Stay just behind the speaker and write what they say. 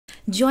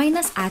Join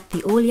us at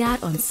the Old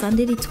Yard on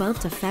Sunday the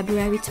 12th of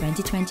February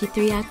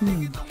 2023 at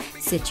noon.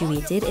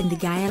 Situated in the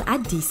Gael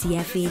at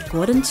DCFA,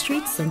 Gordon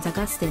Street, St.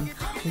 Augustine.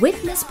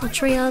 Witness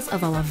portrayals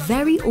of our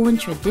very own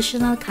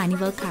traditional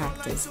carnival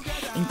characters,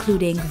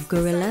 including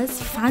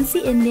gorillas,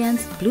 fancy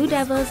Indians, blue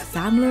devils,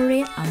 Dame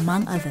Lorraine,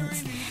 among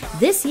others.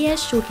 This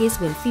year's showcase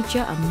will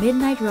feature a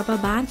midnight rubber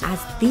band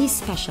as the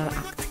special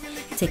act.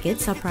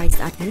 Tickets are priced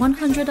at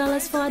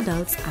 $100 for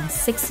adults and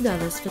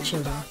 $60 for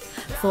children.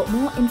 For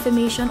more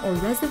information or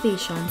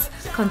reservations,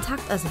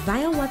 contact us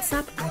via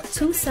WhatsApp at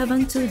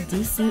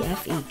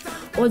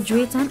 272-DCFA or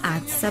Drayton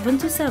at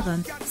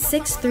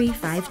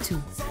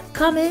 727-6352.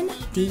 Come in,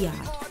 the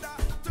Yard.